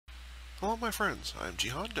Hello my friends, I'm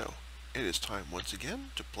GHondo. It is time once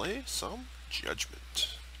again to play some Judgment.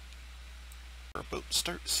 We're about to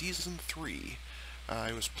start Season 3.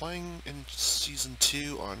 I was playing in Season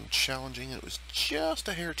 2 on Challenging, and it was just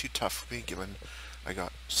a hair too tough for me given I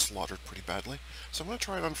got slaughtered pretty badly. So I'm going to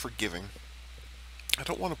try it on Forgiving. I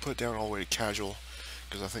don't want to put it down all the way to Casual,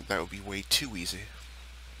 because I think that would be way too easy.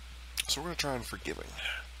 So we're going to try on Forgiving.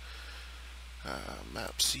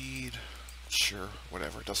 Map Seed, sure,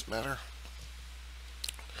 whatever, doesn't matter.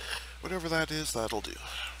 Whatever that is, that'll do.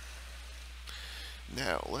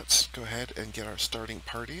 Now, let's go ahead and get our starting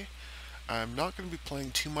party. I'm not going to be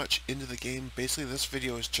playing too much into the game. Basically, this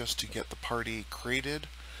video is just to get the party created,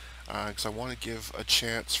 because I want to give a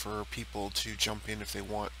chance for people to jump in if they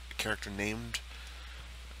want a character named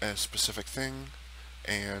a specific thing,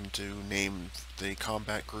 and to name the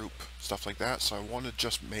combat group, stuff like that. So I want to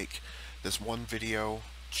just make this one video,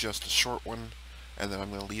 just a short one, and then I'm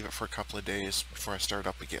going to leave it for a couple of days before I start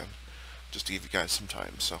up again, just to give you guys some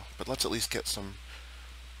time. But let's at least get some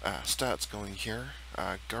stats going here.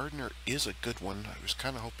 Gardener is a good one. I was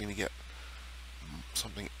kind of hoping to get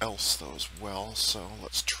something else though as well, so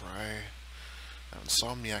let's try.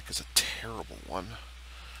 Insomniac is a terrible one.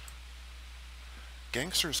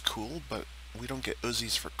 Gangster is cool, but we don't get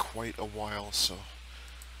Uzis for quite a while, so...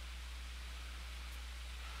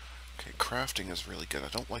 Okay, crafting is really good. I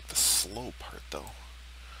don't like the slow part though.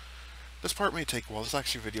 This part may take a while. This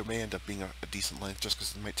actually video may end up being a decent length just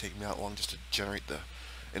because it might take me that long just to generate the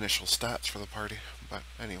initial stats for the party. But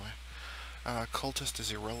anyway. Cultist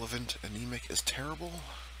is irrelevant. Anemic is terrible.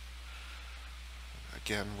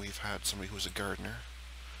 Again, we've had somebody who was a gardener.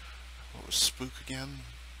 What was Spook again?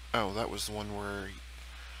 Oh, that was the one where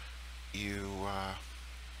you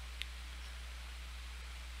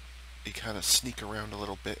kind of sneak around a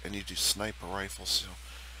little bit and you do sniper rifles.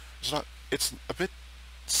 So it's a bit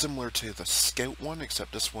similar to the scout one,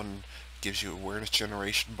 except this one gives you awareness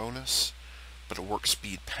generation bonus, but a work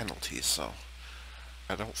speed penalty, so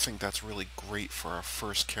I don't think that's really great for our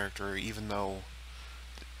first character, even though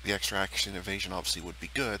the extra action evasion obviously would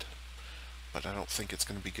be good, but I don't think it's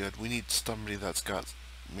going to be good. We need somebody that's got,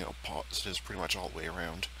 you know, positives pretty much all the way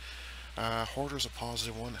around. Hoarder's a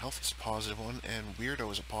positive one, Healthy's a positive one, and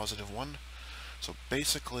Weirdo is a positive one. So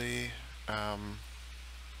basically,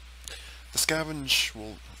 the scavenge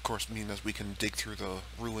will, of course, mean that we can dig through the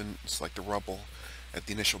ruins, like the rubble, at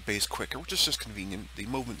the initial base quicker, which is just convenient. The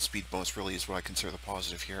movement speed bonus really is what I consider the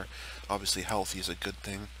positive here. Obviously, healthy is a good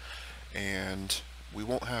thing, and we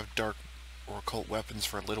won't have dark or occult weapons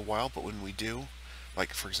for a little while, but when we do,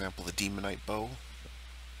 like, for example, the Demonite bow,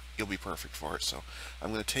 you'll be perfect for it. So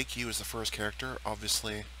I'm going to take you as the first character.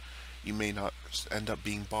 Obviously, you may not end up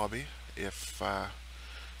being Bobby. If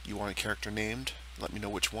you want a character named, let me know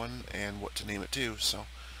which one and what to name it to, so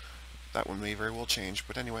that one may very well change.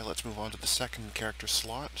 But anyway, let's move on to the second character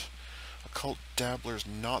slot. Occult Dabbler's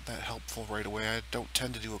not that helpful right away. I don't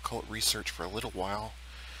tend to do occult research for a little while.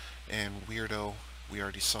 And Weirdo, we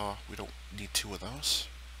already saw, we don't need two of those.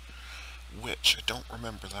 Witch, I don't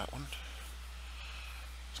remember that one.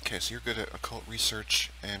 Okay, so you're good at occult research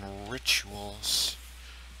and rituals.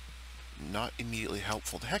 Not immediately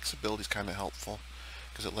helpful. The Hex ability is kind of helpful,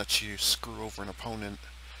 because it lets you screw over an opponent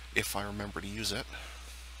if I remember to use it.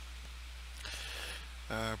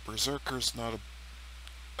 Berserker's not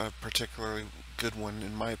a particularly good one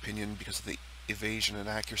in my opinion because of the evasion and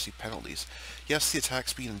accuracy penalties. Yes, the attack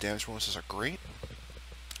speed and damage bonuses are great,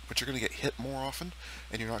 but you're going to get hit more often,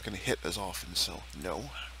 and you're not going to hit as often, so no.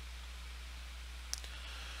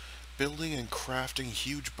 Building and crafting,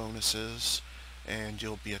 huge bonuses, and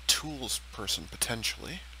you'll be a tools person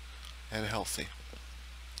potentially, and healthy.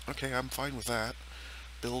 Okay, I'm fine with that.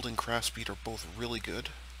 Build and craft speed are both really good.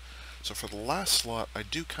 So for the last slot, I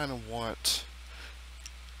do kind of want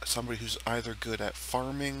somebody who's either good at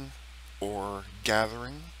farming or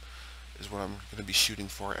gathering, is what I'm going to be shooting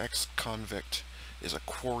for. Ex-convict is a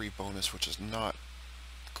quarry bonus, which is not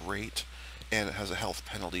great, and it has a health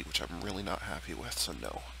penalty, which I'm really not happy with, so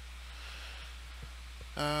no.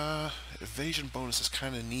 Evasion bonus is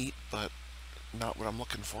kind of neat, but not what I'm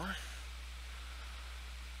looking for.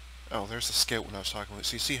 Oh, there's the scout one I was talking about.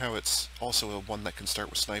 So you see how it's also a one that can start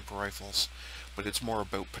with sniper rifles, but it's more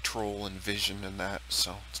about patrol and vision and that,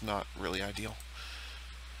 so it's not really ideal.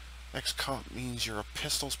 Ex-cop means you're a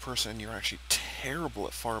pistols person, you're actually terrible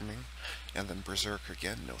at farming, and then Berserker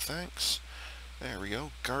again, no thanks. There we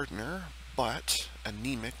go. Gardener, but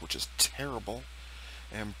Anemic, which is terrible,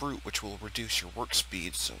 and Brute, which will reduce your work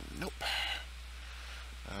speed, so nope.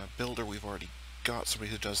 Builder, we've already got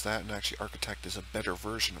somebody who does that, and actually Architect is a better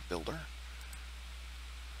version of Builder.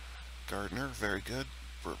 Gardener, very good.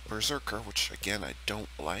 Berserker, which again I don't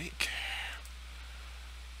like.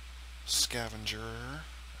 Scavenger.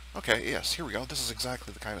 Okay, yes, here we go. This is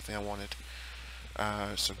exactly the kind of thing I wanted.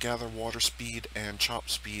 So gather water speed and chop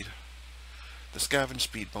speed. The scavenge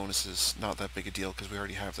speed bonus is not that big a deal because we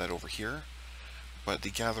already have that over here. But the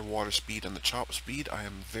gather water speed and the chop speed I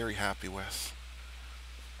am very happy with.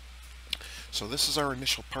 So this is our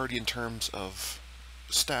initial party in terms of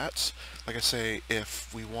stats. Like I say,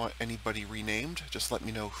 if we want anybody renamed, just let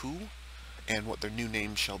me know who and what their new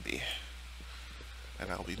name shall be.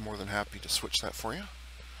 And I'll be more than happy to switch that for you.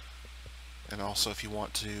 And also if you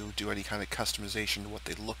want to do any kind of customization to what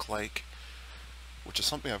they look like, which is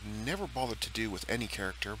something I've never bothered to do with any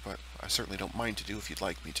character, but I certainly don't mind to do if you'd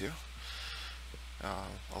like me to.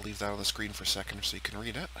 I'll leave that on the screen for a second so you can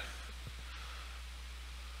read it.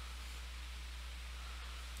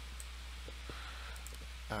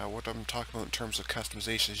 What I'm talking about in terms of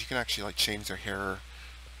customization is you can actually like change their hair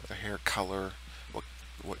color,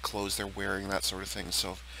 what clothes they're wearing, that sort of thing.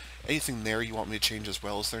 So if anything there you want me to change as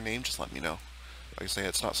well as their name, just let me know. Like I say,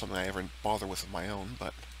 it's not something I ever bother with of my own,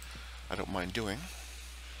 but I don't mind doing.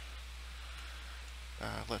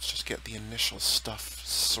 Let's just get the initial stuff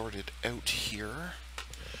sorted out here.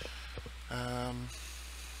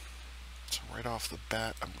 So right off the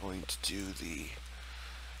bat, I'm going to do the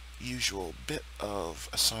usual bit of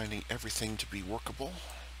assigning everything to be workable,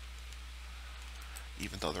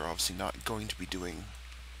 even though they're obviously not going to be doing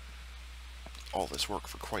all this work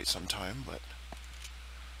for quite some time, but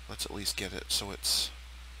let's at least get it so it's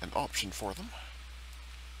an option for them.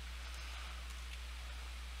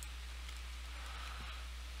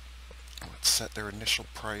 Let's set their initial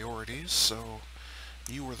priorities. So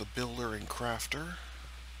you are the builder and crafter,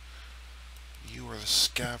 you are the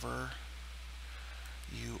scaver,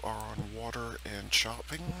 you are on water and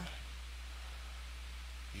chopping.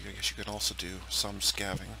 I guess you can also do some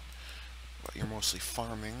scavenging, but you're mostly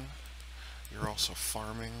farming. You're also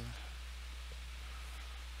farming.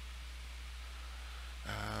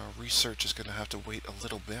 Research is going to have to wait a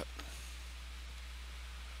little bit.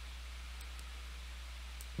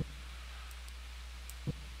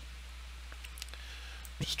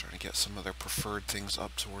 Just trying to get some of their preferred things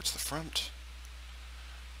up towards the front.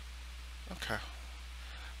 Okay.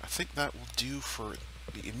 I think that will do for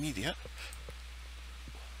the immediate.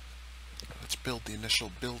 Let's build the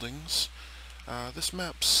initial buildings. This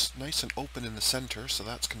map's nice and open in the center, so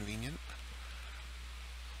that's convenient.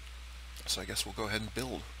 So I guess we'll go ahead and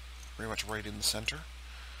build pretty much right in the center.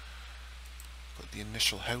 Put the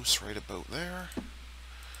initial house right about there.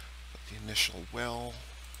 Put the initial well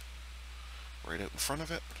right out in front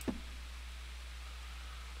of it.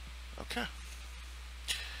 Okay.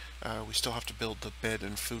 We still have to build the bed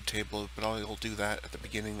and food table, but I'll do that at the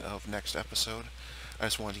beginning of next episode. I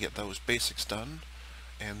just wanted to get those basics done.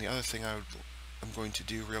 And the other thing I'm going to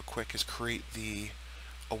do real quick is create the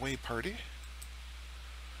away party.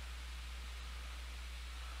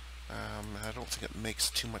 I don't think it makes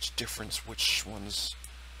too much difference which ones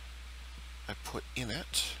I put in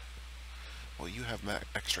it. Well, you have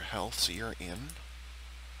extra health, so you're in.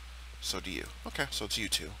 So do you. Okay, so it's you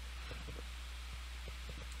two.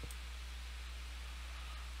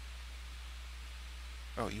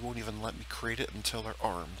 Oh, you won't even let me create it until they're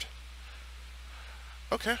armed.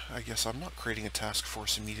 Okay, I guess I'm not creating a task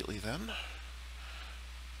force immediately then.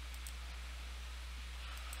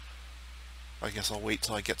 I guess I'll wait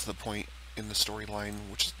till I get to the point in the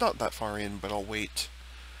storyline, which is not that far in, but I'll wait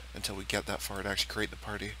until we get that far to actually create the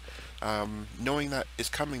party. Knowing that is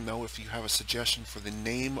coming, though, if you have a suggestion for the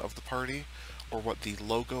name of the party or what the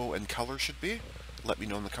logo and color should be, let me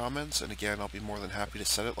know in the comments, and again, I'll be more than happy to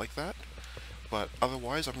set it like that. But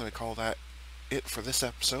otherwise, I'm going to call that it for this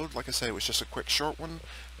episode. Like I say, it was just a quick short one,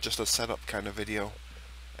 just a setup kind of video,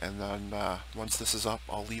 and then once this is up,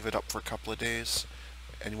 I'll leave it up for a couple of days.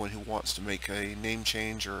 Anyone who wants to make a name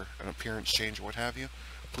change or an appearance change or what have you,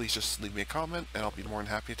 please just leave me a comment and I'll be more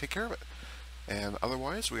than happy to take care of it. And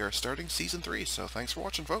otherwise, we are starting Season 3, so thanks for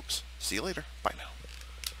watching, folks. See you later. Bye now.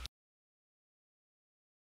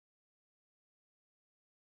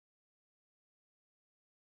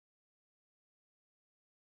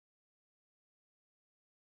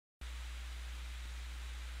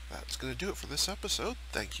 That's going to do it for this episode.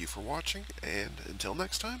 Thank you for watching, and until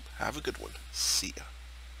next time, have a good one. See ya.